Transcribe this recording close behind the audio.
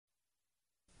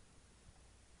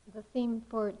The theme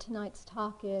for tonight's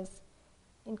talk is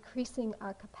increasing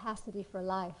our capacity for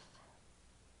life.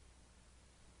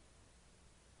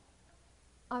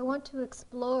 I want to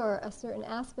explore a certain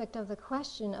aspect of the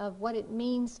question of what it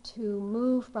means to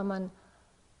move from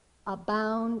a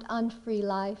bound, unfree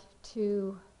life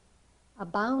to a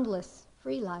boundless,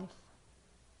 free life.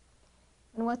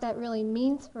 And what that really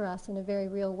means for us in a very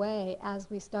real way as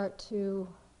we start to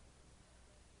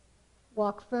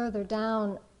walk further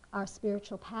down our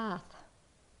spiritual path.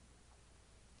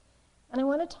 And I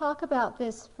want to talk about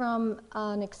this from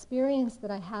an experience that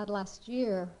I had last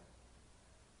year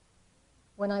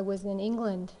when I was in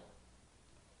England,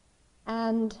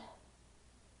 and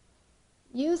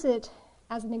use it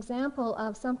as an example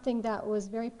of something that was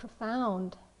very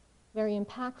profound, very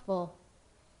impactful.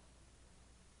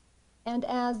 And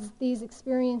as these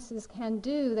experiences can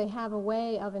do, they have a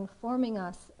way of informing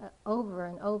us over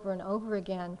and over and over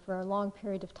again for a long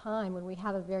period of time when we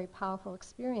have a very powerful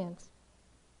experience.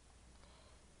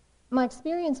 My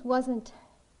experience wasn't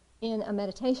in a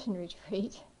meditation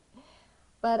retreat,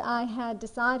 but I had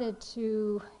decided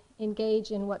to engage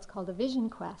in what's called a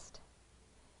vision quest.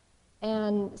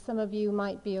 And some of you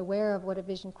might be aware of what a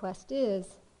vision quest is,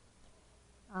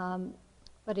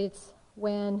 but it's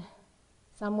when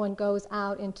someone goes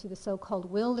out into the so-called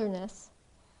wilderness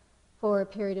for a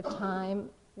period of time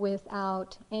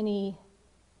without any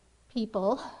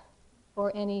people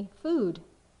or any food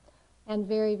and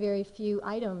very, very few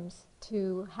items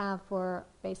to have for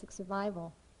basic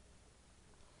survival.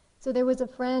 So there was a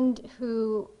friend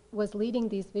who was leading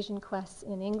these vision quests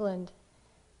in England,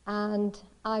 and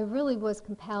I really was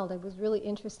compelled. I was really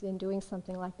interested in doing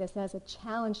something like this as a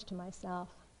challenge to myself.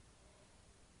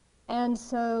 And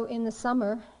so in the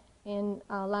summer, in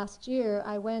last year,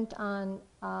 I went on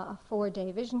a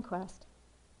 4-day vision quest.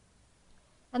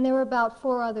 And there were about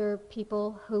 4 other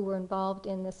people who were involved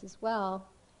in this as well.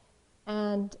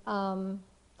 And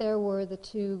there were the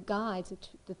 2 guides,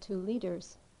 the 2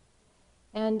 leaders.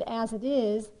 And as it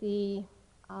is, there's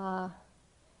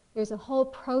a whole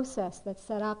process that's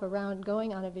set up around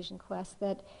going on a vision quest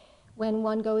that when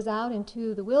one goes out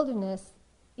into the wilderness,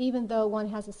 even though one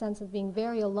has a sense of being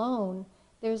very alone,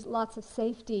 there's lots of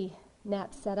safety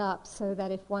nets set up so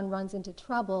that if one runs into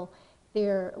trouble,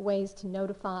 there are ways to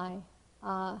notify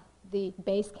the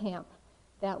base camp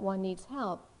that one needs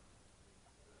help.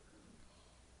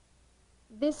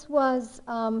 This was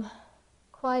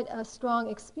quite a strong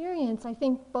experience, I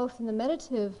think, both in the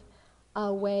meditative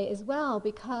way as well,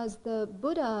 because the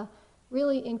Buddha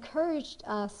really encouraged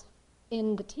us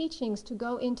in the teachings to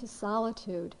go into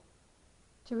solitude,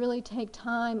 to really take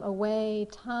time away,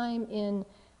 time in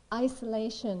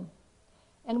isolation.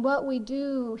 And what we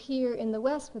do here in the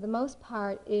West, for the most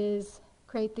part, is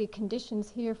create the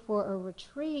conditions here for a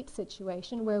retreat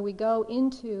situation where we go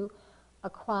into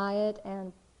a quiet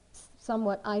and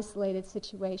somewhat isolated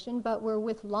situation, but we're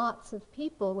with lots of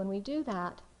people when we do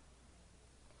that.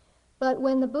 But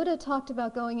when the Buddha talked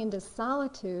about going into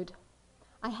solitude,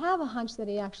 I have a hunch that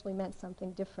he actually meant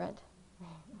something different.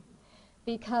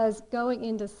 Because going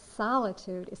into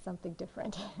solitude is something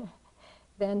different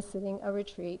than sitting a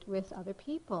retreat with other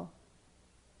people.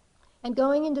 And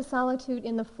going into solitude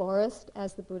in the forest,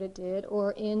 as the Buddha did,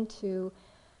 or into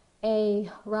a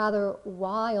rather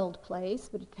wild place,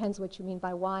 but it depends what you mean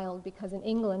by wild, because in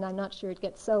England I'm not sure it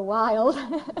gets so wild.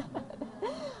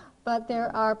 But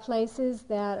there are places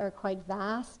that are quite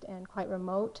vast and quite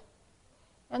remote.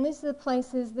 And this is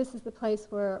the place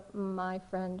where my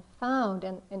friend found,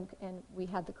 and we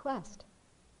had the quest.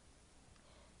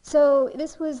 So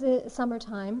this was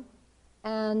summertime,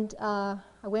 and I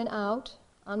went out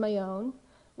on my own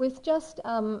with just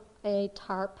a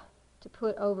tarp to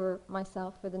put over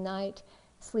myself for the night,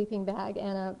 sleeping bag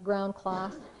and a ground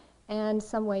cloth, and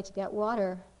some way to get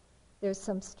water. There's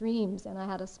some streams, and I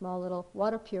had a small little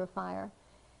water purifier.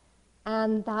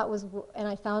 And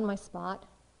I found my spot,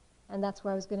 and that's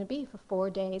where I was going to be for 4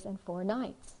 days and 4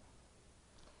 nights.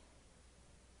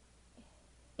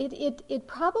 It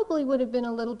probably would have been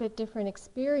a little bit different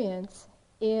experience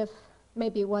if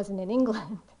maybe it wasn't in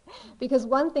England. Because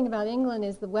one thing about England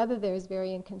is the weather there is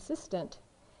very inconsistent.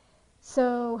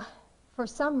 So for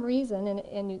some reason,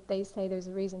 and they say there's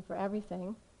a reason for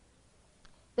everything,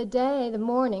 the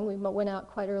morning, we went out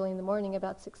quite early in the morning,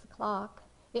 about 6 o'clock,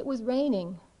 it was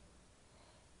raining.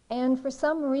 And for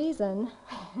some reason,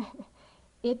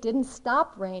 it didn't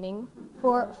stop raining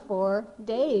for 4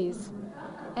 days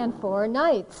and 4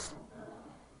 nights.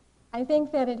 I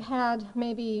think that it had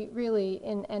maybe really,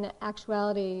 in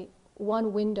actuality,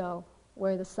 one window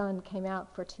where the sun came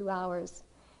out for 2 hours.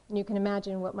 And you can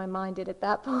imagine what my mind did at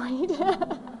that point.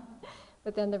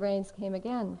 but then the rains came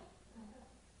again.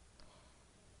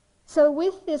 So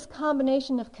with this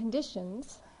combination of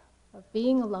conditions, of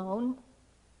being alone,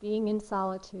 being in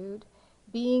solitude,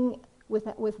 being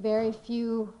with very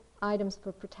few items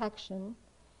for protection,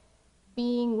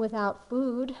 being without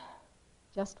food,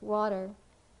 just water,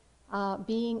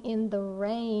 being in the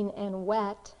rain and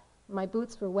wet. My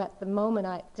boots were wet the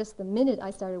minute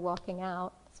I started walking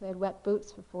out, so I had wet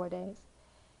boots for 4 days.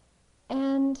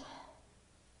 And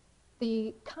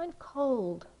the kind of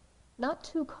cold, not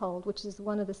too cold, which is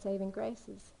one of the saving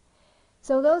graces.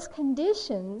 So those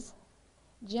conditions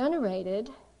generated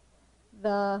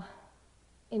the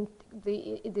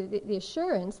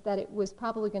assurance that it was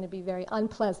probably going to be very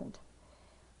unpleasant,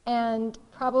 and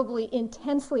probably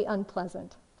intensely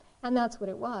unpleasant. And that's what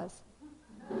it was.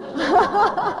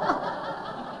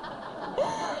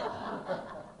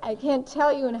 I can't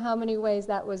tell you in how many ways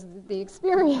that was the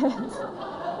experience.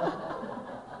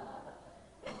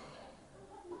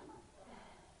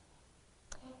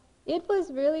 It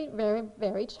was really very,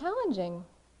 very challenging.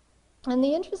 And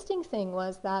the interesting thing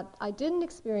was that I didn't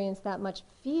experience that much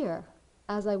fear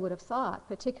as I would have thought,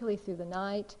 particularly through the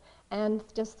night and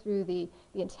just through the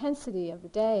intensity of the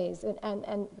days,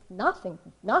 and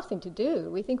nothing to do.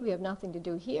 We think we have nothing to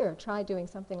do here. Try doing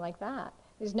something like that.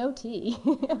 There's no tea.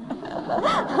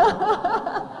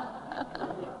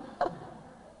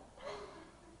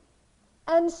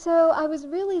 And so I was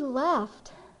really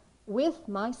left with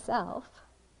myself,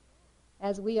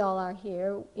 as we all are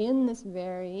here, in this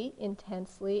very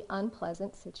intensely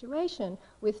unpleasant situation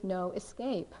with no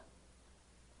escape.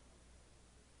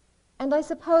 And I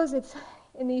suppose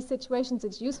in these situations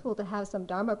it's useful to have some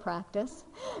Dharma practice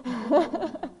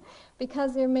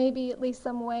because there may be at least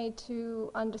some way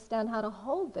to understand how to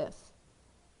hold this,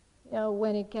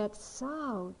 when it gets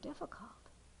so difficult.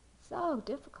 So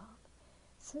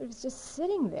it's just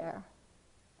sitting there.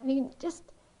 I mean, just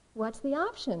what's the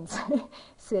options?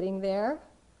 Sitting there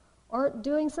or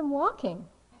doing some walking.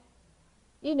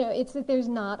 It's that there's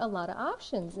not a lot of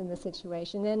options in the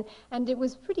situation. And it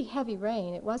was pretty heavy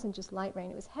rain. It wasn't just light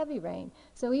rain, it was heavy rain.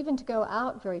 So even to go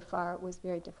out very far was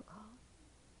very difficult.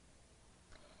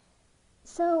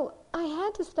 So I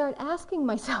had to start asking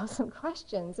myself some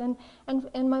questions, and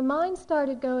my mind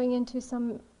started going into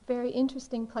some very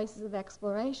interesting places of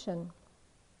exploration.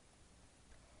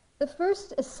 The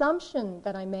first assumption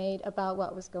that I made about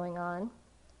what was going on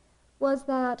was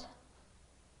that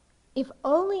if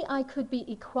only I could be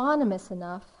equanimous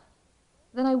enough,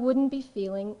 then I wouldn't be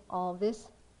feeling all this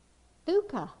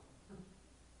dukkha.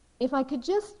 If I could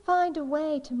just find a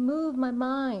way to move my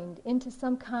mind into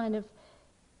some kind of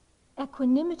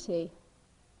equanimity,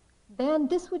 then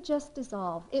this would just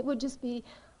dissolve. It would just be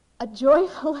a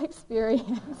joyful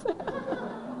experience.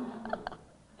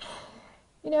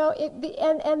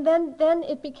 Then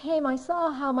it became, I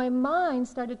saw how my mind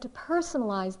started to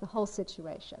personalize the whole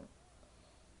situation.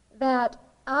 That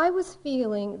I was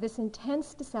feeling this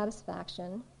intense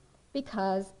dissatisfaction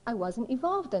because I wasn't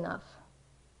evolved enough.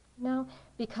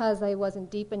 Because I wasn't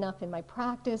deep enough in my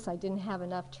practice, I didn't have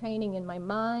enough training in my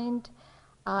mind,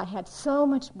 I had so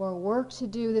much more work to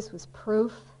do. This was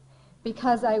proof.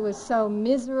 Because I was so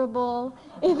miserable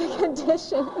in the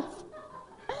conditions.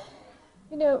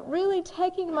 Really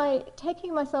taking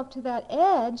myself to that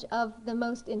edge of the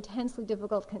most intensely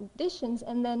difficult conditions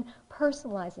and then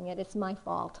personalizing it. It's my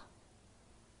fault.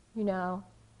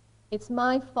 It's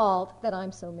my fault that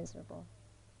I'm so miserable.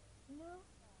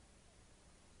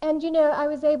 And I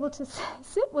was able to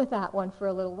sit with that one for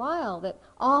a little while, that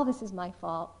all this is my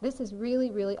fault. This is really,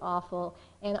 really awful.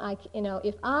 And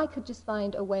if I could just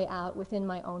find a way out within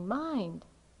my own mind,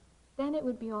 then it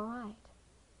would be all right.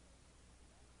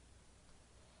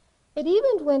 It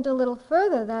even went a little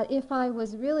further, that if I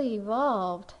was really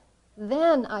evolved,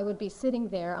 then I would be sitting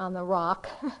there on the rock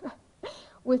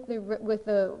with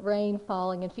the rain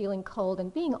falling and feeling cold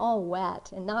and being all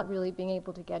wet and not really being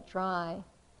able to get dry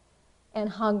and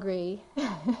hungry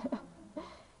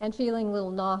and feeling a little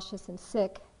nauseous and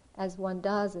sick, as one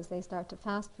does as they start to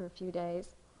fast for a few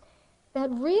days. That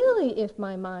really, if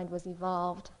my mind was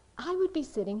evolved, I would be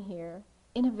sitting here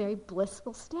in a very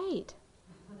blissful state.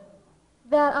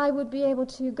 That I would be able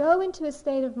to go into a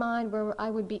state of mind where I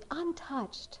would be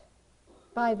untouched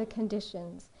by the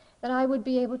conditions, that I would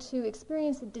be able to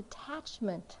experience a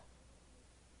detachment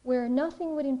where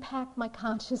nothing would impact my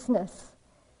consciousness,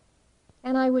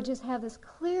 and I would just have this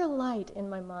clear light in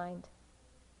my mind.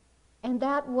 And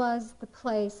that was the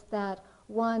place that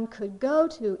one could go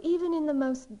to, even in the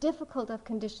most difficult of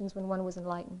conditions, when one was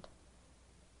enlightened,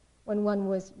 when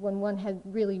one had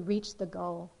really reached the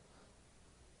goal.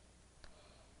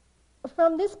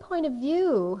 From this point of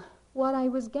view, what I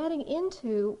was getting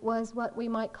into was what we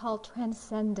might call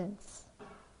transcendence.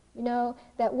 You know,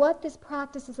 that what this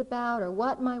practice is about, or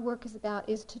what my work is about,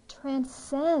 is to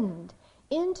transcend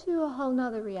into a whole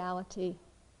nother reality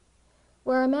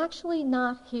where I'm actually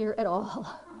not here at all.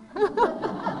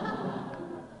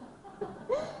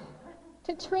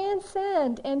 To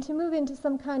transcend and to move into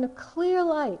some kind of clear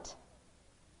light,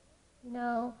 you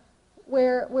know,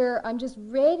 where I'm just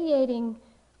radiating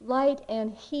light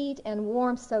and heat and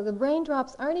warmth so the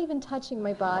raindrops aren't even touching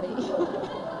my body.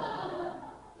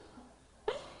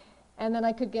 And then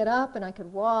I could get up and I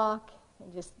could walk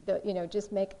and just,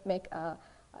 just make a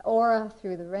aura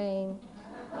through the rain.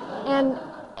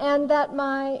 And that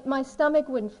my stomach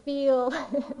wouldn't feel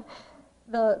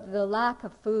the lack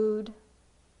of food,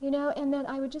 and then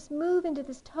I would just move into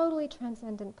this totally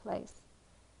transcendent place.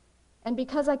 And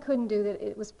because I couldn't do that,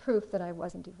 it was proof that I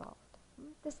wasn't evolved.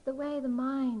 This is the way the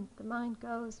mind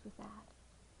goes with that.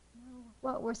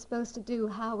 What we're supposed to do,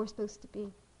 how we're supposed to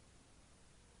be.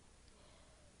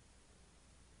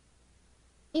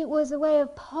 It was a way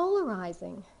of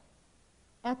polarizing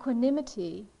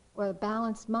equanimity, or a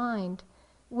balanced mind,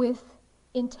 with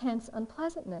intense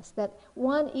unpleasantness, that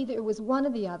either it was one or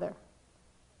the other.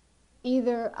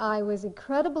 Either I was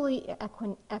incredibly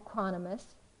equanimous,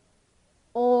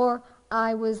 or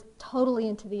I was totally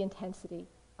into the intensity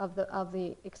of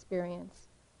the experience.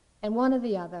 And one or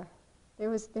the other. It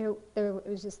was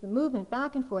just the movement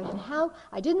back and forth, and how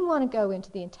I didn't want to go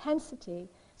into the intensity,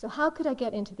 so how could I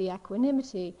get into the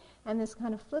equanimity and this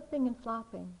kind of flipping and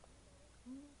flopping?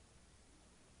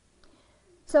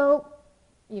 So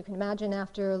you can imagine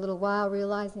after a little while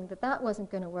realizing that that wasn't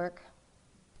going to work.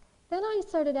 Then I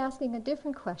started asking a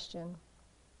different question.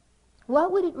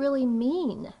 What would it really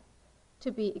mean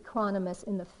to be equanimous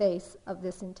in the face of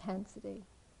this intensity,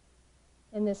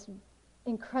 in this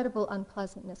incredible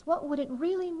unpleasantness? What would it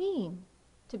really mean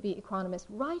to be equanimous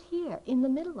right here in the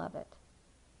middle of it?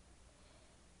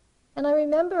 And I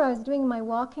remember I was doing my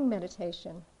walking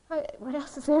meditation. What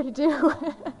else is there to do?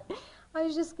 I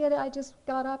just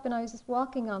got up and I was just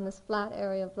walking on this flat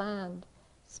area of land,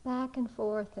 just back and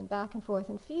forth and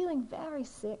feeling very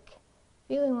sick,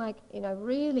 feeling like,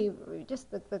 really just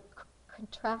the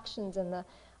contractions and the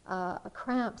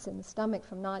cramps in the stomach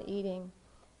from not eating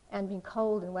and being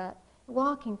cold and wet,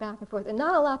 walking back and forth, and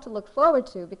not a lot to look forward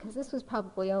to because this was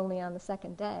probably only on the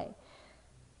second day.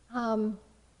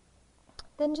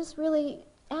 Then just really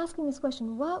asking this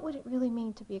question, what would it really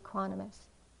mean to be equanimous?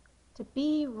 To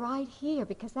be right here,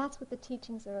 because that's what the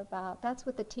teachings are about. That's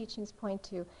what the teachings point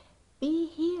to. Be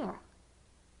here.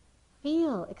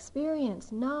 Feel,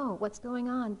 experience, know what's going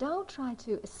on. Don't try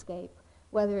to escape,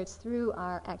 whether it's through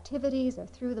our activities or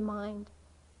through the mind.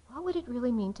 What would it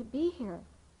really mean to be here?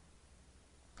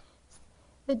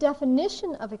 The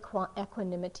definition of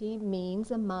equanimity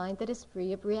means a mind that is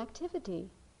free of reactivity,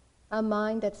 a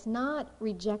mind that's not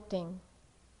rejecting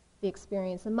the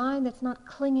experience, a mind that's not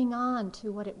clinging on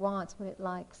to what it wants, what it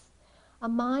likes, a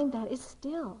mind that is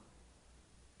still,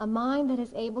 a mind that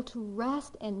is able to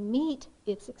rest and meet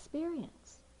its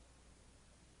experience.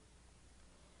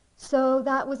 So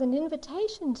that was an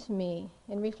invitation to me,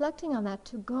 in reflecting on that,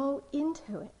 to go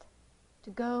into it,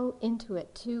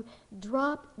 to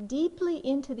drop deeply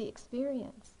into the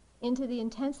experience, into the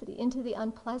intensity, into the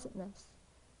unpleasantness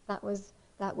that was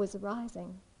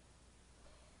arising.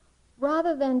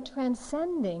 Rather than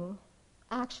transcending,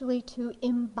 actually to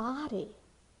embody,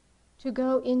 to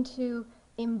go into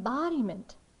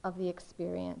embodiment of the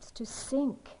experience, to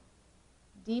sink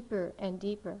deeper and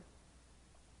deeper.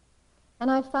 And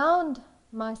I found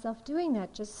myself doing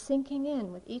that, just sinking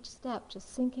in with each step,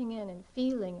 just sinking in and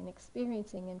feeling and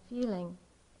experiencing and feeling.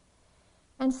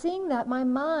 And seeing that my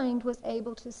mind was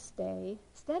able to stay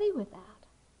steady with that.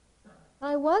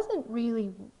 I wasn't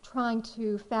really trying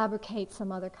to fabricate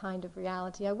some other kind of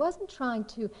reality. I wasn't trying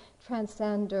to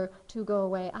transcend or to go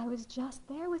away. I was just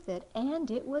there with it,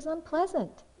 and it was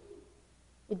unpleasant.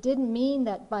 It didn't mean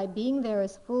that by being there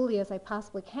as fully as I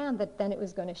possibly can, that then it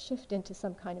was going to shift into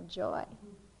some kind of joy.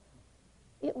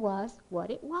 It was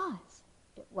what it was.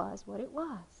 It was what it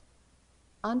was.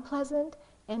 Unpleasant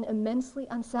and immensely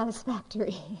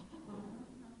unsatisfactory.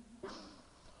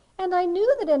 And I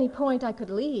knew that at any point I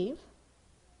could leave.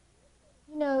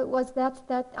 It was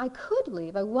that I could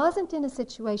leave. I wasn't in a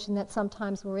situation that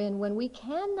sometimes we're in when we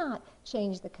cannot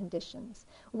change the conditions,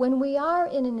 when we are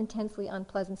in an intensely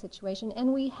unpleasant situation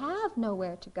and we have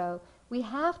nowhere to go. We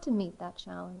have to meet that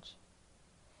challenge.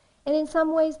 And in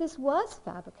some ways this was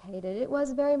fabricated. It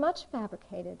was very much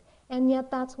fabricated. And yet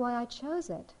that's why I chose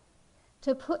it.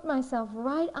 To put myself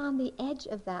right on the edge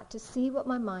of that, to see what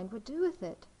my mind would do with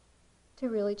it. to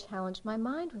really challenge my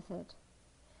mind with it.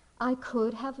 I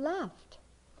could have left.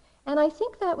 And I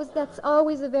think that's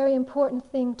always a very important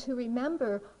thing to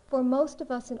remember for most of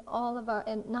us in all of our,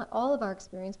 and not all of our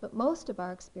experience, but most of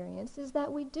our experience, is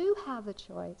that we do have a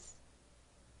choice.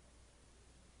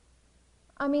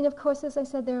 I mean, of course, as I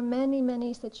said, there are many,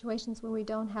 many situations where we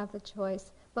don't have the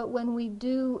choice, but when we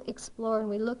do explore and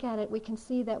we look at it, we can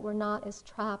see that we're not as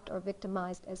trapped or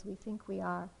victimized as we think we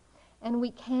are. And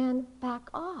we can back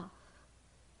off.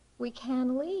 We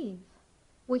can leave.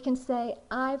 We can say,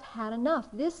 I've had enough.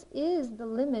 This is the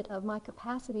limit of my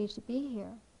capacity to be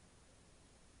here.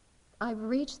 I've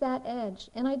reached that edge,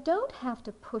 and I don't have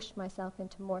to push myself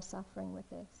into more suffering with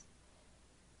this.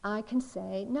 I can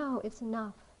say, no, it's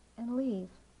enough, and leave.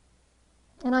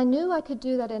 And I knew I could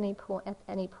do that at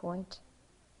any point.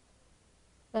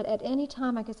 That at any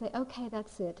time I could say, okay,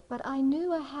 that's it. But I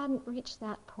knew I hadn't reached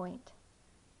that point.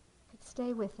 I could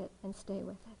stay with it and stay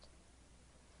with it.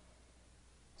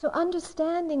 So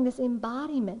understanding this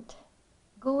embodiment,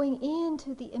 going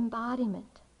into the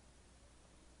embodiment,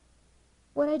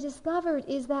 what I discovered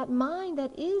is that mind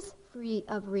that is free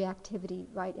of reactivity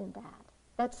right in that.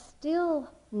 That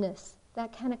stillness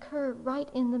that can occur right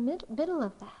in the middle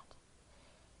of that.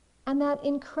 And that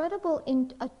incredible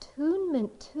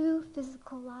attunement to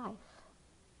physical life.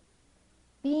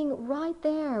 Being right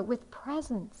there with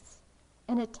presence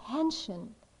and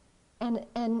attention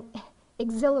and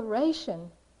exhilaration,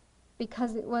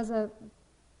 because it was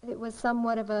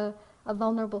somewhat of a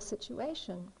vulnerable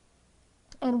situation,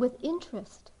 and with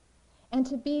interest, and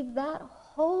to be that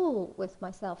whole with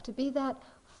myself, to be that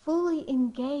fully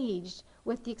engaged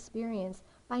with the experience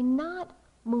by not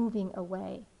moving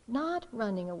away, not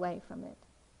running away from it,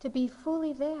 to be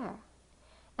fully there.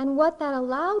 And what that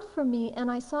allowed for me,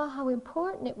 and I saw how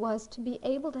important it was to be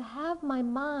able to have my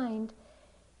mind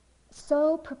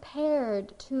so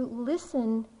prepared to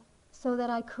listen so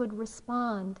that I could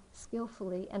respond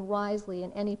skillfully and wisely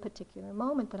in any particular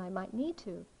moment that I might need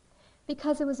to,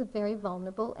 because it was a very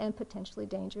vulnerable and potentially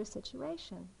dangerous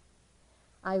situation.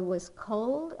 I was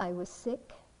cold, I was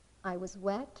sick, I was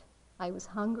wet, I was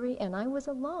hungry, and I was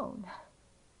alone.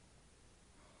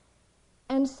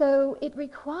 And so it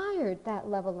required that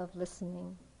level of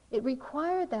listening. It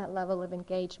required that level of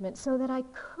engagement so that I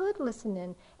could listen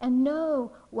in and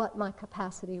know what my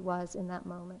capacity was in that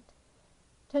moment.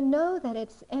 To know that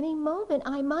it's any moment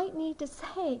I might need to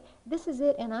say, this is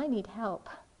it and I need help.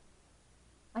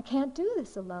 I can't do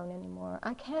this alone anymore.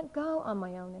 I can't go on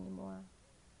my own anymore.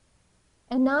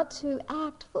 And not to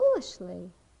act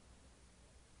foolishly,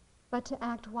 but to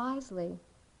act wisely.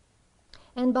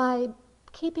 And by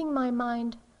keeping my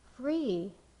mind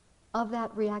free of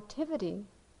that reactivity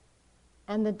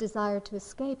and the desire to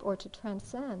escape or to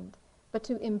transcend, but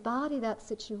to embody that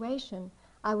situation,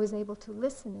 I was able to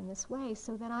listen in this way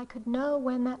so that I could know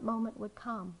when that moment would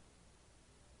come.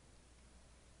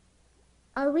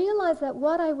 I realized that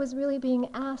what I was really being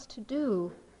asked to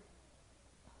do,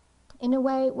 in a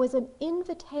way, was an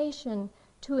invitation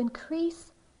to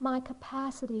increase my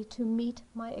capacity to meet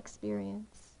my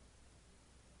experience,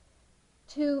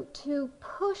 to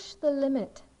push the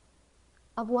limit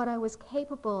of what I was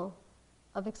capable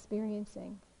of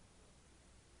experiencing.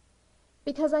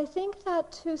 Because I think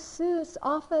that too soon,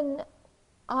 often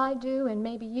I do, and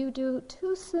maybe you do,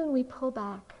 too soon we pull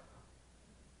back.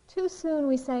 Too soon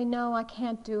we say, no, I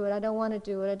can't do it, I don't want to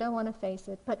do it, I don't want to face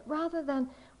it. But rather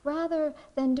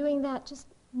than doing that, just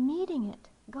meeting it,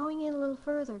 going in a little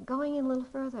further, going in a little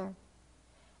further.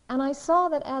 And I saw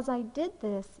that as I did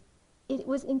this, it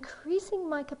was increasing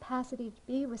my capacity to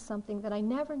be with something that I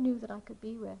never knew that I could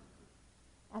be with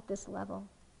at this level.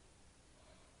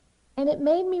 And it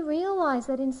made me realize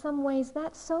that in some ways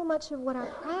that's so much of what our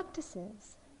practice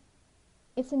is.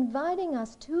 It's inviting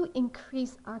us to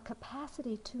increase our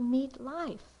capacity to meet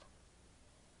life.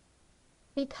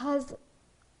 Because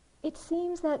it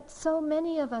seems that so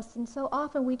many of us, and so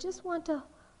often, we just want to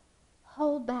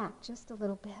hold back just a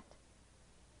little bit.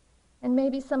 And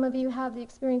maybe some of you have the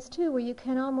experience too, where you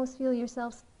can almost feel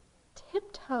yourselves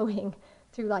tiptoeing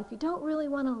through life. You don't really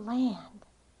want to land.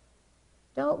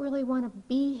 Don't really want to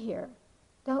be here.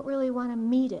 Don't really want to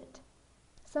meet it.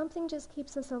 Something just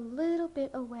keeps us a little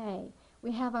bit away.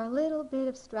 We have our little bit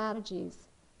of strategies,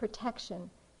 protection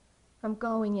from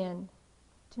going in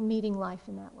to meeting life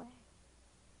in that way.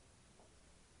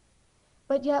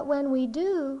 But yet when we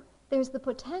do, there's the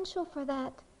potential for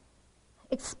that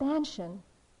expansion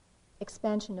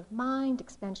of mind,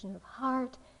 expansion of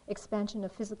heart, expansion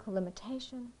of physical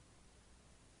limitation.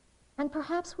 And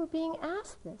perhaps we're being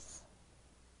asked this.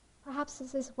 Perhaps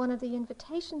this is one of the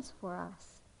invitations for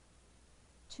us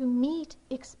to meet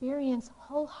experience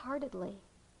wholeheartedly.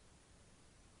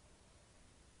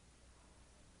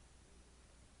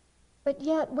 But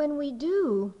yet when we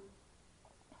do,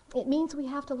 it means we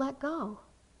have to let go.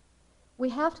 We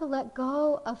have to let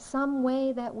go of some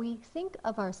way that we think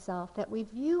of ourselves, that we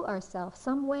view ourselves,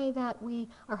 some way that we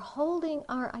are holding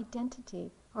our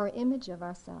identity, our image of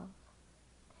ourselves.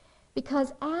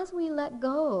 Because as we let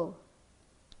go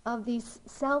of these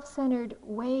self-centered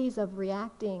ways of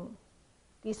reacting,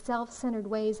 these self-centered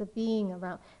ways of being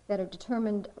around that are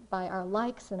determined by our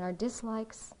likes and our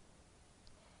dislikes,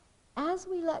 as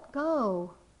we let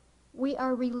go, we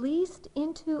are released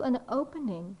into an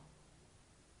opening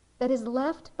that is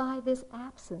left by this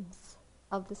absence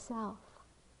of the self.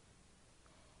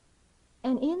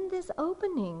 And in this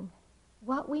opening,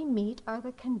 what we meet are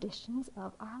the conditions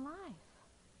of our life.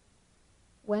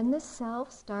 When the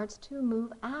self starts to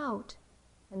move out,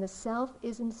 and the self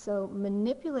isn't so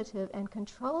manipulative and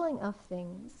controlling of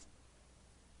things,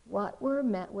 what we're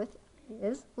met with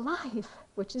is life,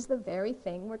 which is the very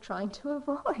thing we're trying to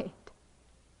avoid.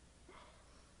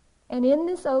 And in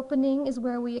this opening is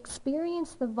where we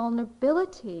experience the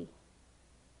vulnerability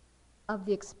of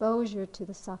the exposure to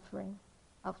the suffering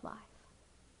of life.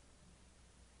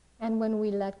 And when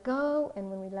we let go, and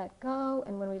when we let go,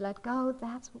 and when we let go,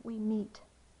 that's what we meet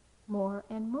more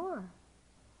and more.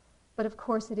 But of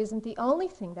course it isn't the only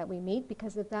thing that we meet,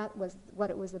 because if that was what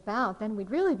it was about, then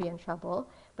we'd really be in trouble.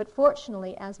 But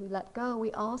fortunately, as we let go,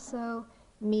 we also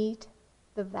meet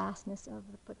the vastness of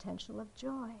the potential of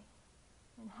joy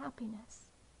and happiness.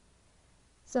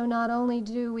 So not only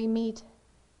do we meet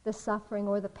the suffering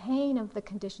or the pain of the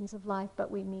conditions of life, but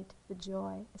we meet the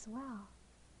joy as well.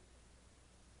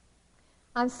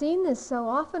 I've seen this so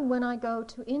often when I go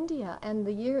to India, and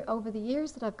over the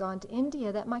years that I've gone to India,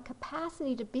 that my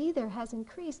capacity to be there has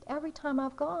increased every time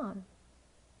I've gone.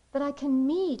 That I can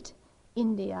meet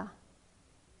India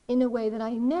in a way that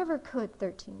I never could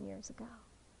 13 years ago.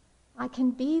 I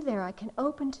can be there, I can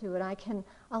open to it, I can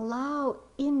allow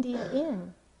India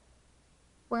in.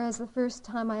 Whereas the first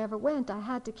time I ever went, I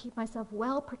had to keep myself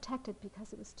well protected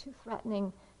because it was too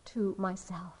threatening to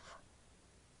myself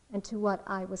and to what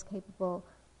I was capable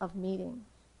of meeting.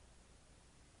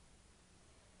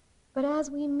 But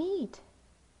as we meet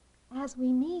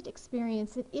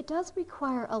experience, it does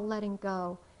require a letting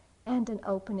go and an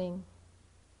opening.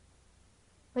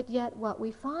 But yet what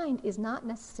we find is not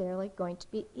necessarily going to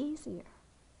be easier.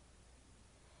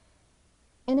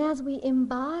 And as we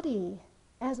embody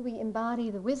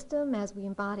the wisdom, as we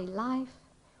embody life,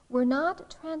 we're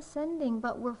not transcending,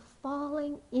 but we're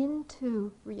falling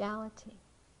into reality.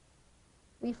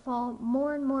 We fall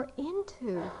more and more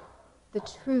into the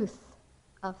truth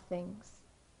of things.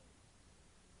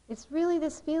 It's really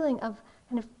this feeling of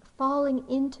kind of falling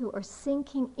into or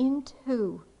sinking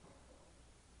into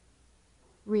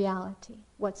reality,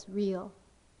 what's real,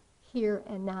 here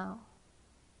and now.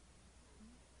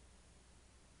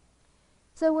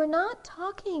 So we're not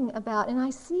talking about, and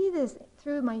I see this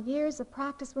through my years of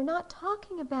practice, we're not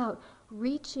talking about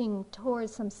reaching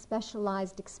towards some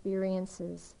specialized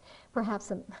experiences, perhaps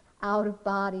some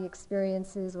out-of-body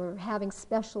experiences, or having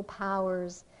special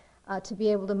powers to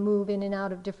be able to move in and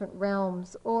out of different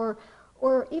realms, or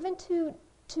even to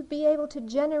be able to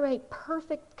generate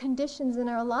perfect conditions in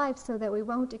our lives so that we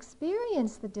won't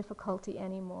experience the difficulty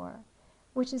anymore,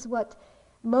 which is what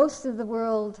most of the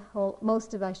world, well,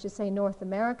 most of, I should say, North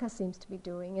America seems to be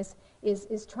doing,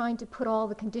 is trying to put all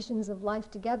the conditions of life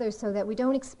together so that we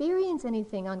don't experience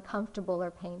anything uncomfortable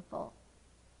or painful.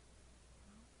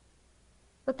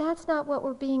 But that's not what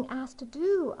we're being asked to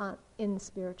do in the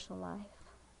spiritual life.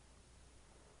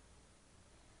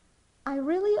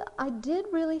 I did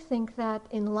really think that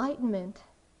enlightenment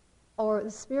or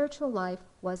the spiritual life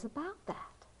was about that.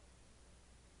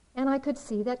 And I could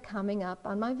see that coming up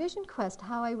on my vision quest,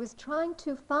 how I was trying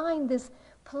to find this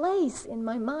place in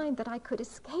my mind that I could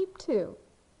escape to,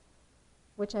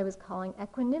 which I was calling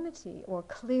equanimity or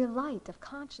clear light of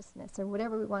consciousness or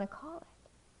whatever we want to call it.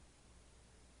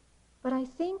 But I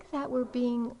think that we're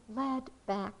being led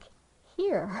back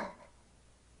here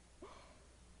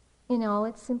in all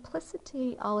its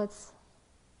simplicity, all its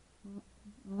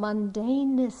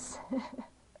mundaneness.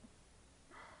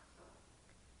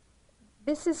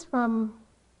 This is from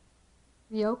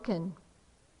Rogell.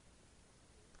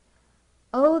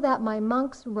 Oh, that my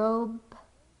monk's robe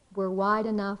were wide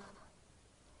enough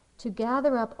to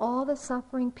gather up all the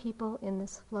suffering people in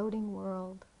this floating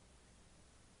world.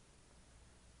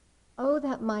 Oh,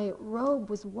 that my robe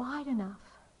was wide enough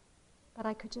that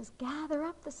I could just gather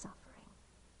up the suffering.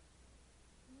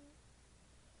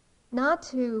 Not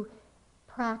to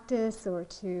practice or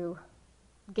to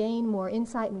gain more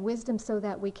insight and wisdom so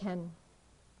that we can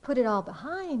put it all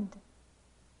behind,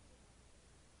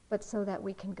 but so that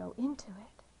we can go into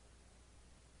it.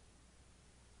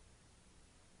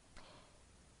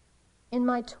 In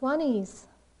my 20s,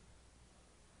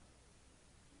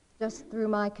 just through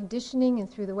my conditioning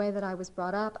and through the way that I was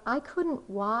brought up, I couldn't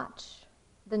watch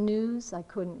the news, I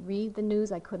couldn't read the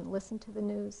news, I couldn't listen to the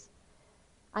news.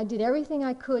 I did everything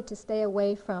I could to stay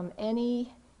away from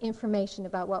any information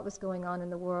about what was going on in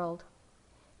the world,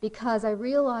 because I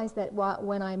realized that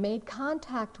when I made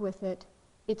contact with it,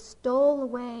 it stole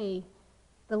away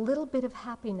the little bit of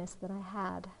happiness that I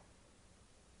had.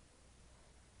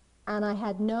 And I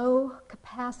had no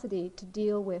capacity to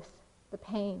deal with the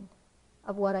pain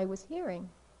of what I was hearing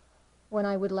when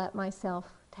I would let myself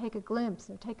take a glimpse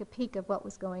or take a peek of what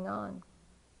was going on.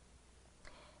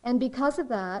 And because of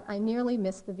that, I nearly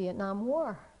missed the Vietnam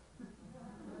War.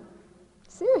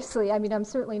 Seriously, I mean, I'm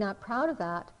certainly not proud of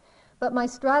that, but my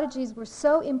strategies were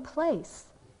so in place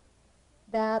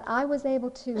that I was able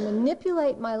to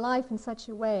manipulate my life in such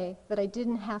a way that I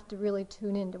didn't have to really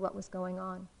tune into what was going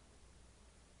on.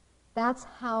 That's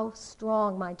how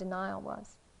strong my denial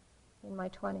was in my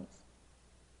 20s.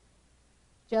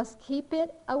 Just keep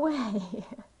it away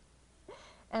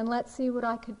and let's see what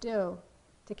I could do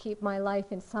to keep my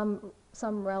life in some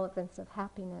relevance of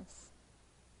happiness.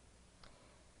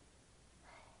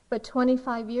 But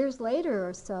 25 years later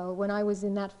or so, when I was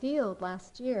in that field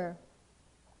last year,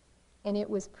 and it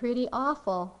was pretty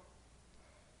awful,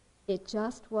 it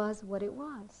just was what it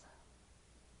was.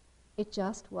 It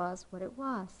just was what it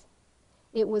was.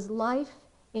 It was life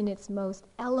in its most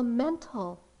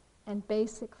elemental and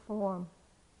basic form.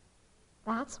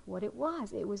 That's what it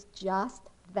was. It was just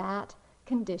that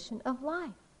condition of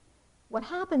life. What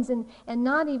happens, and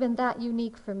not even that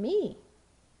unique for me,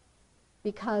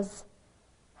 because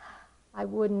it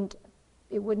wouldn't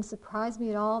surprise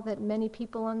me at all that many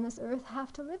people on this earth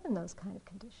have to live in those kind of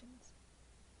conditions.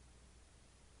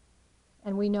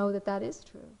 And we know that that is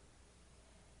true.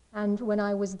 And when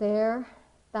I was there,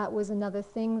 that was another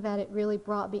thing that it really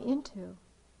brought me into,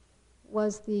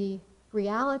 was the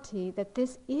reality that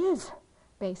this is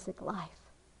basic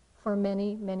life for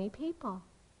many, many people.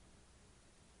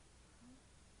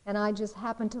 And I just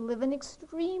happened to live an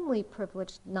extremely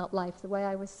privileged life, the way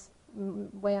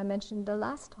I mentioned the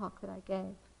last talk that I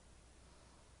gave.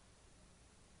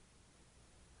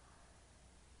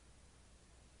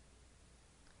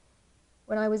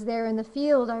 When I was there in the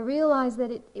field, I realized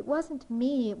that it wasn't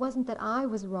me, it wasn't that I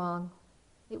was wrong.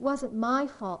 It wasn't my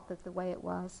fault that the way it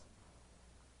was.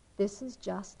 This is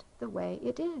just the way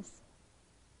it is,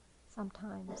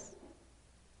 sometimes.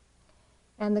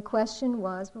 And the question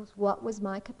was what was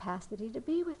my capacity to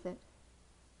be with it?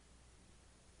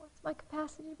 What's my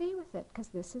capacity to be with it? Because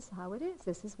this is how it is.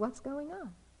 This is what's going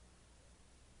on.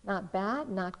 Not bad,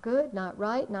 not good, not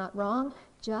right, not wrong,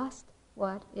 just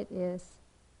what it is.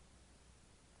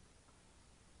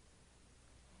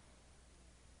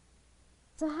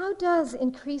 So how does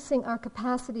increasing our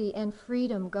capacity and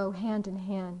freedom go hand in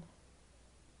hand?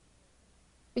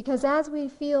 Because as we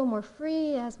feel more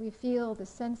free, as we feel the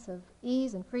sense of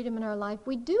ease and freedom in our life,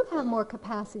 we do have more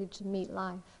capacity to meet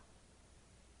life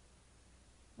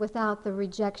without the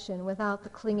rejection, without the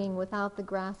clinging, without the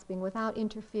grasping, without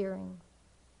interfering.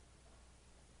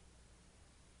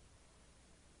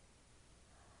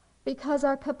 Because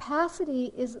our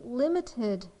capacity is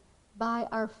limited by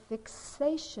our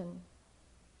fixation,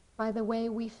 by the way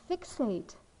we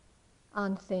fixate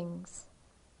on things.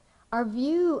 Our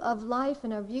view of life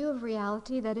and our view of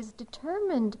reality that is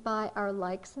determined by our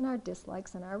likes and our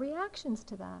dislikes and our reactions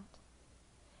to that.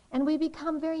 And we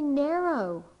become very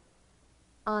narrow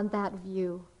on that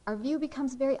view. Our view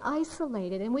becomes very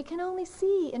isolated, and we can only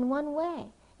see in one way.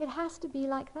 It has to be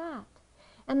like that.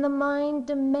 And the mind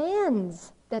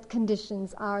demands that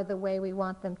conditions are the way we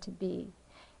want them to be.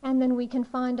 And then we can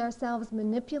find ourselves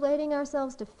manipulating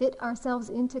ourselves to fit ourselves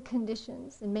into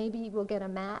conditions, and maybe we'll get a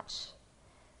match.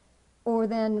 Or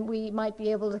then we might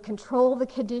be able to control the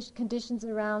conditions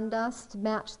around us to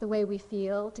match the way we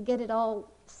feel, to get it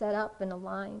all set up and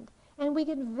aligned. And we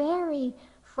get very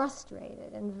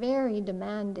frustrated and very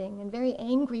demanding and very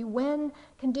angry when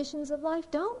conditions of life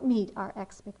don't meet our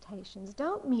expectations,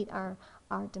 don't meet our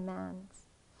demands.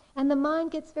 And the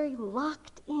mind gets very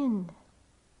locked in,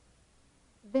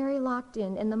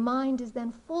 and the mind is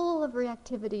then full of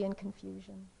reactivity and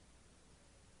confusion.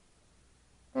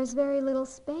 There's very little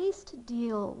space to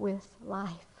deal with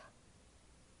life.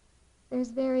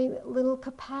 There's very little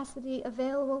capacity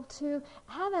available to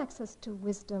have access to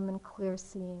wisdom and clear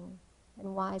seeing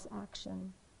and wise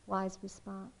action, wise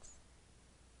response.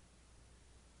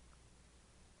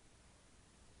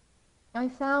 I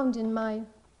found in my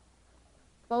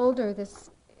folder this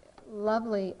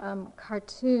lovely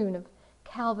cartoon of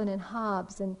Calvin and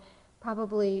Hobbes, and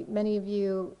probably many of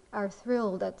you are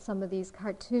thrilled at some of these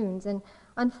cartoons. And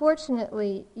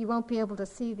unfortunately, you won't be able to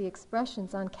see the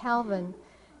expressions on Calvin,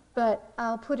 but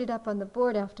I'll put it up on the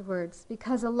board afterwards,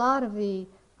 because a lot of the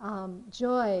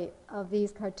joy of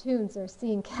these cartoons are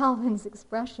seeing Calvin's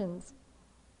expressions.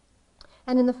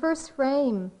 And in the first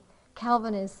frame,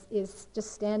 Calvin is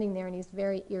just standing there, and he's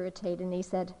very irritated, and he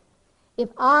said, "If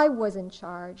I was in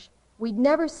charge, we'd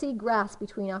never see grass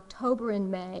between October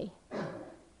and May."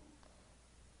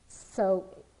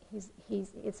 So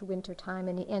it's winter time,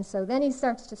 and so then he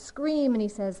starts to scream, and he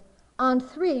says, "On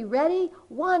three, ready?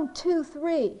 1, 2,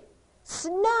 3,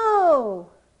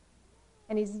 snow!"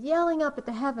 And he's yelling up at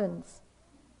the heavens.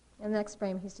 And the next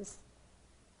frame, he's just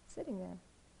sitting there.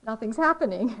 Nothing's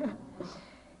happening.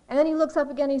 And then he looks up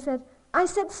again, he said, "I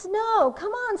said snow,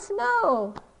 come on,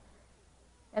 snow."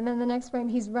 And then the next frame,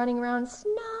 he's running around,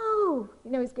 "Snow!"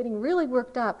 You know, he's getting really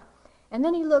worked up. And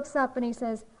then he looks up and he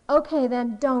says, "Okay,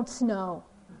 then don't snow.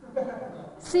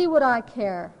 See what I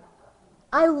care.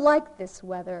 I like this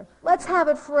weather. Let's have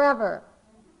it forever."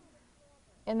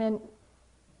 And then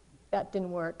that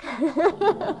didn't work.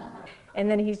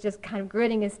 And then he's just kind of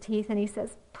gritting his teeth and he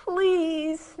says,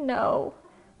 "Please, snow.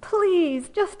 Please,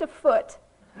 just a foot."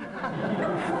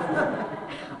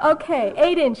 Okay,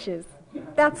 8 inches.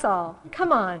 That's all.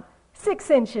 Come on, 6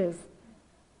 inches.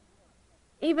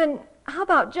 Even, how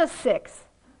about just 6?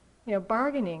 You know,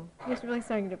 bargaining. He's really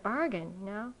starting to bargain, you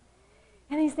know.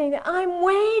 And he's saying, "I'm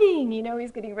waiting." You know,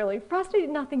 he's getting really frustrated.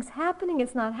 Nothing's happening.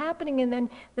 It's not happening. And then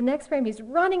the next frame, he's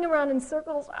running around in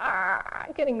circles,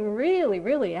 getting really,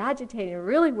 really agitated,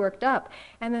 really worked up.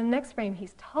 And then the next frame,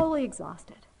 he's totally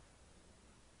exhausted.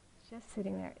 Just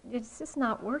sitting there. It's just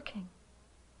not working.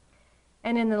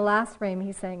 And in the last frame,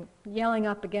 he's saying, yelling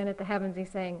up again at the heavens,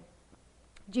 he's saying,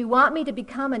 "Do you want me to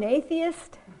become an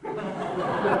atheist?"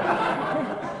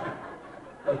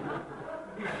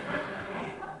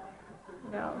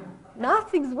 No,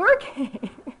 nothing's working.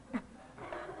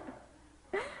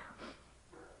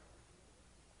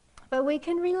 But we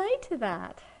can relate to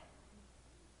that.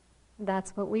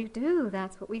 That's what we do.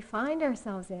 That's what we find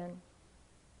ourselves in.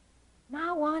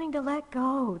 Not wanting to let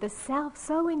go. The self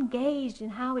so engaged in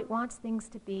how it wants things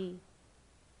to be.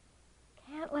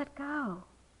 Can't let go.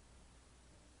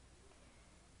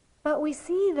 But we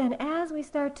see then, as we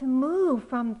start to move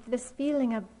from this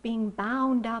feeling of being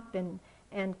bound up and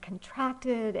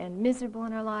contracted and miserable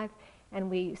in our life, and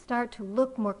we start to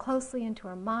look more closely into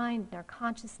our mind and our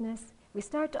consciousness, we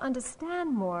start to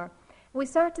understand more. We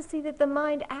start to see that the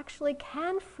mind actually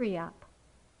can free up,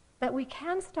 that we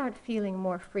can start feeling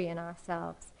more free in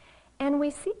ourselves. And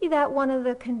we see that one of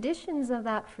the conditions of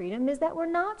that freedom is that we're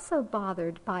not so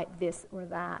bothered by this or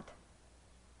that.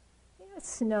 You know, it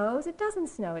snows, it doesn't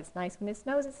snow. It's nice when it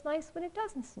snows, it's nice when it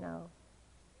doesn't snow.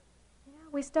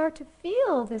 We start to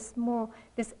feel this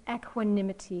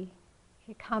equanimity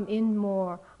come in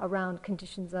more around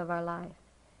conditions of our life.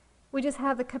 We just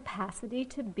have the capacity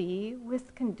to be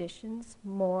with conditions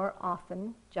more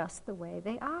often just the way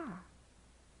they are.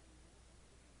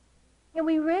 And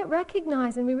we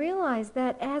recognize and we realize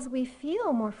that as we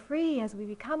feel more free, as we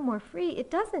become more free, it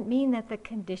doesn't mean that the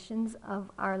conditions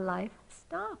of our life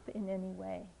stop in any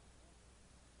way.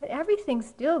 But everything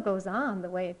still goes on the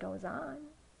way it goes on.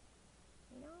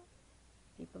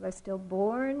 People are still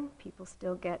born, people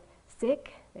still get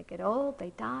sick, they get old,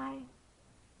 they die.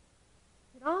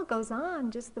 It all goes on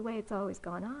just the way it's always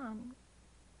gone on.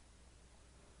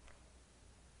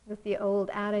 With the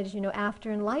old adage, you know,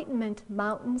 after enlightenment,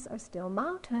 mountains are still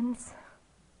mountains.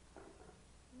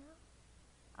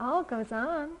 All goes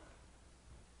on.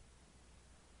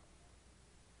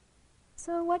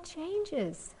 So what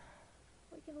changes?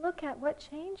 We can look at what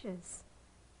changes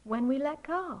when we let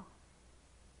go.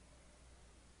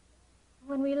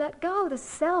 When we let go, the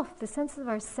self, the sense of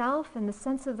ourself and the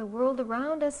sense of the world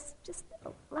around us, just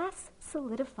less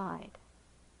solidified.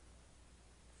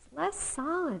 It's less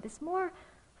solid. It's more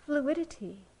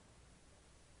fluidity,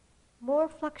 more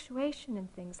fluctuation in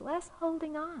things, less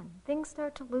holding on. Things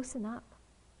start to loosen up.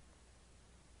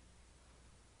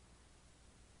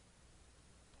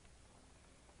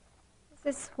 There's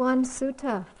this one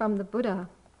sutta from the Buddha.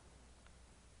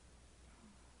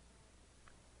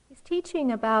 He's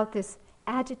teaching about this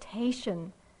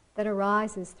agitation that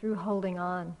arises through holding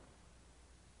on.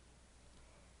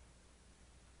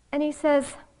 And he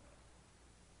says,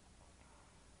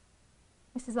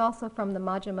 this is also from the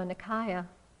Majjhima Nikaya,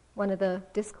 one of the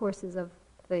discourses of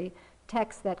the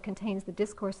text that contains the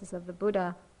discourses of the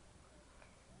Buddha.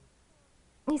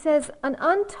 He says, an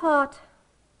untaught,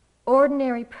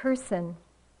 ordinary person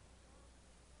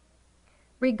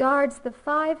regards the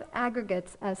 5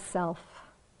 aggregates as self.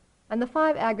 And the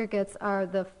 5 aggregates are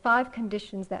the 5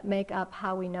 conditions that make up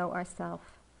how we know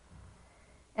ourself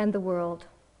and the world.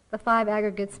 The 5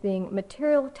 aggregates being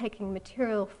material, taking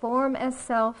material form as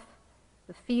self,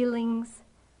 the feelings,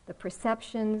 the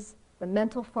perceptions, the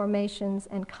mental formations,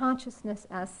 and consciousness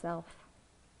as self.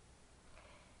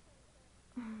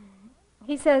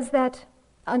 He says that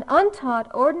an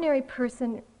untaught, ordinary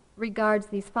person regards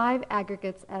these 5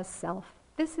 aggregates as self.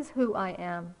 This is who I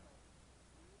am.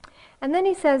 And then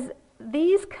he says,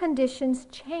 these conditions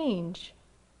change,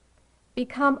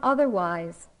 become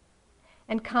otherwise,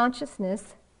 and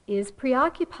consciousness is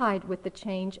preoccupied with the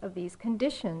change of these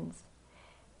conditions.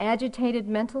 Agitated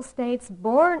mental states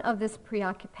born of this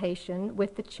preoccupation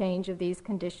with the change of these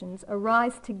conditions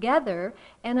arise together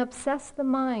and obsess the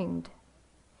mind.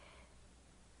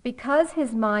 Because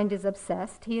his mind is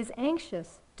obsessed, he is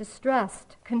anxious,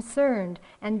 distressed, concerned,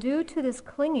 and due to this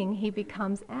clinging, he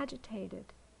becomes agitated.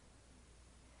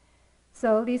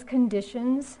 So these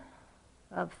conditions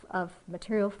of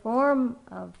material form,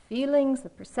 of feelings,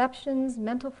 of perceptions,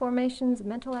 mental formations,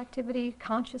 mental activity,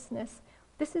 consciousness,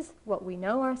 this is what we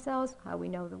know ourselves, how we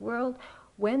know the world.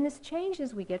 When this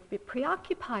changes, we get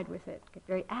preoccupied with it, get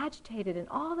very agitated, and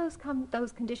all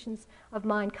those conditions of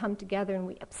mind come together and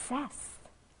we obsess.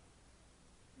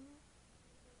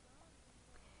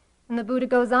 And the Buddha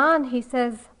goes on, he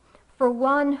says, for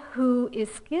one who is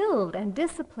skilled and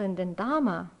disciplined in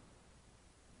Dhamma,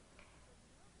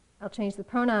 I'll change the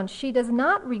pronoun, she does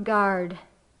not regard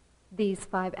these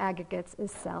 5 aggregates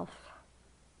as self,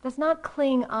 does not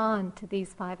cling on to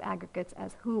these 5 aggregates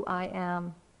as who I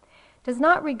am, does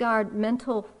not regard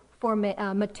material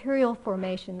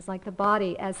formations like the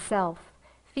body as self,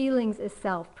 feelings as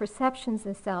self, perceptions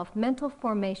as self, mental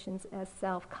formations as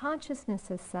self, consciousness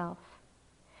as self.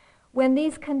 When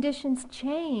these conditions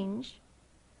change,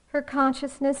 her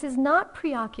consciousness is not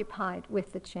preoccupied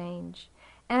with the change.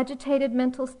 Agitated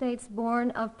mental states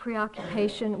born of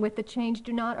preoccupation with the change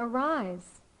do not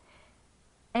arise,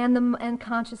 and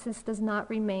consciousness does not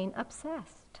remain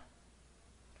obsessed.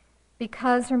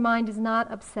 Because her mind is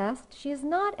not obsessed, she is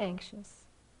not anxious,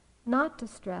 not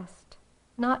distressed,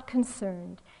 not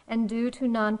concerned, and due to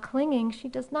non-clinging, she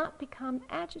does not become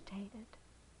agitated.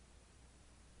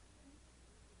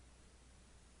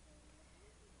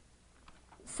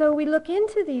 So we look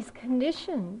into these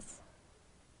conditions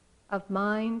of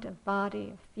mind, of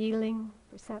body, of feeling,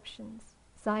 perceptions,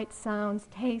 sight, sounds,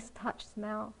 taste, touch,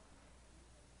 smell,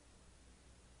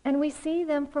 and we see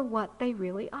them for what they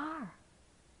really are.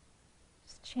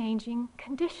 Just changing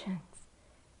conditions,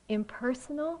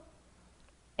 impersonal,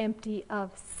 empty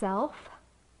of self,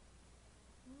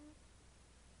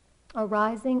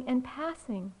 arising and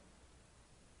passing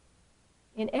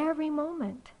in every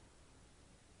moment.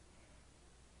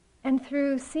 And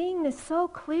through seeing this so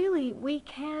clearly,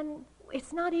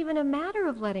 it's not even a matter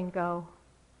of letting go.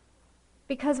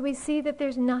 Because we see that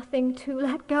there's nothing to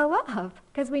let go of,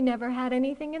 because we never had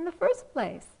anything in the first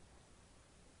place.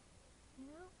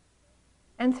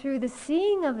 And through the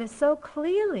seeing of this so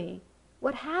clearly,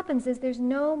 what happens is there's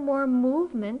no more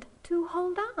movement to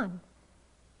hold on,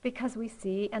 because we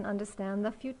see and understand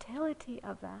the futility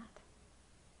of that.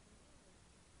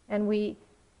 And we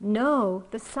know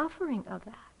the suffering of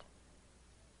that.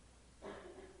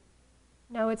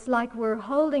 No, it's like we're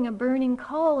holding a burning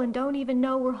coal and don't even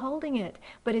know we're holding it.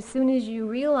 But as soon as you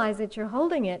realize that you're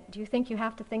holding it, do you think you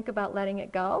have to think about letting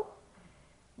it go?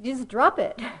 You just drop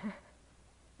it.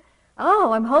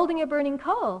 Oh, I'm holding a burning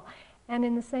coal. And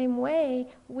in the same way,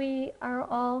 we are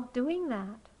all doing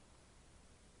that.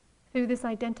 Through this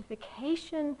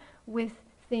identification with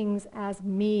things as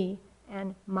me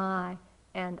and my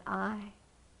and I.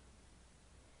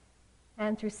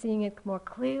 And through seeing it more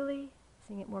clearly,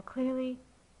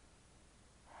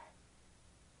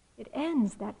 it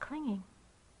ends that clinging.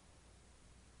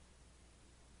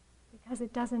 Because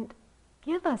it doesn't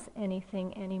give us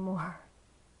anything anymore.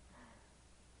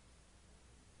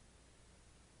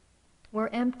 We're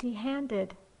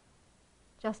empty-handed,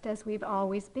 just as we've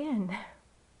always been.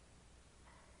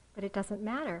 But it doesn't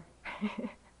matter.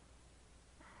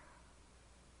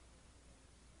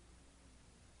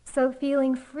 So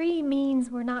feeling free means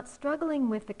we're not struggling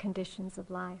with the conditions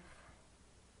of life.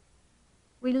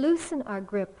 We loosen our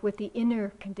grip with the inner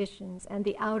conditions and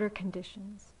the outer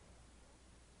conditions.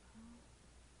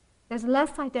 There's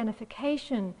less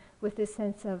identification with this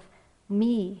sense of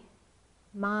me,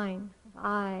 mine, of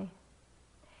I.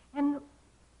 And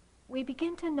we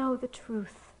begin to know the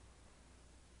truth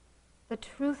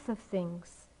of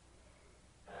things.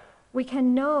 we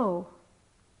can know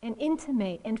and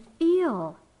intimate and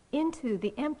feel into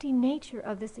the empty nature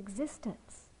of this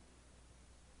existence.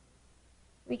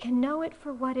 We can know it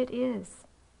for what it is.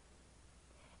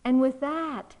 And with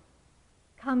that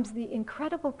comes the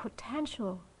incredible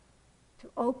potential to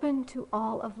open to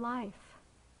all of life,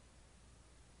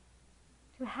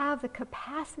 to have the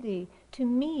capacity to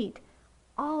meet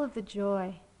all of the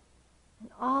joy and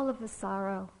all of the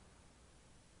sorrow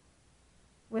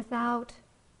without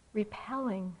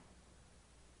repelling,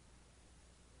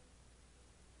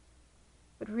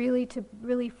 but really to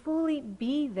really fully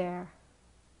be there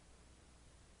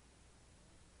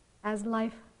as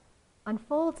life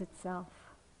unfolds itself,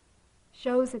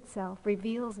 shows itself,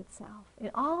 reveals itself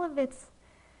in all of its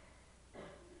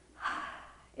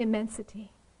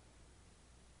immensity.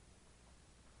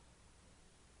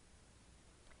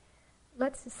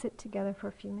 Let's just sit together for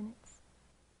a few minutes.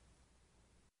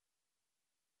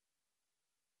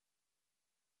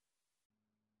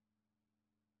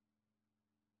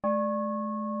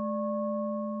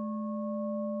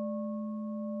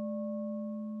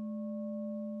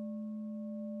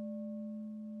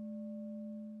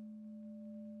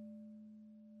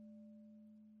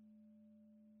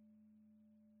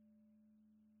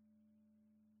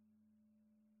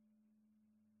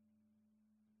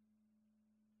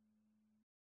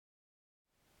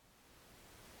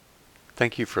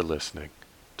 Thank you for listening.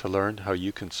 To learn how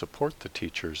you can support the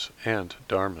teachers and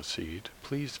Dharma Seed,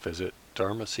 please visit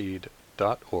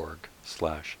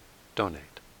dharmaseed.org/donate.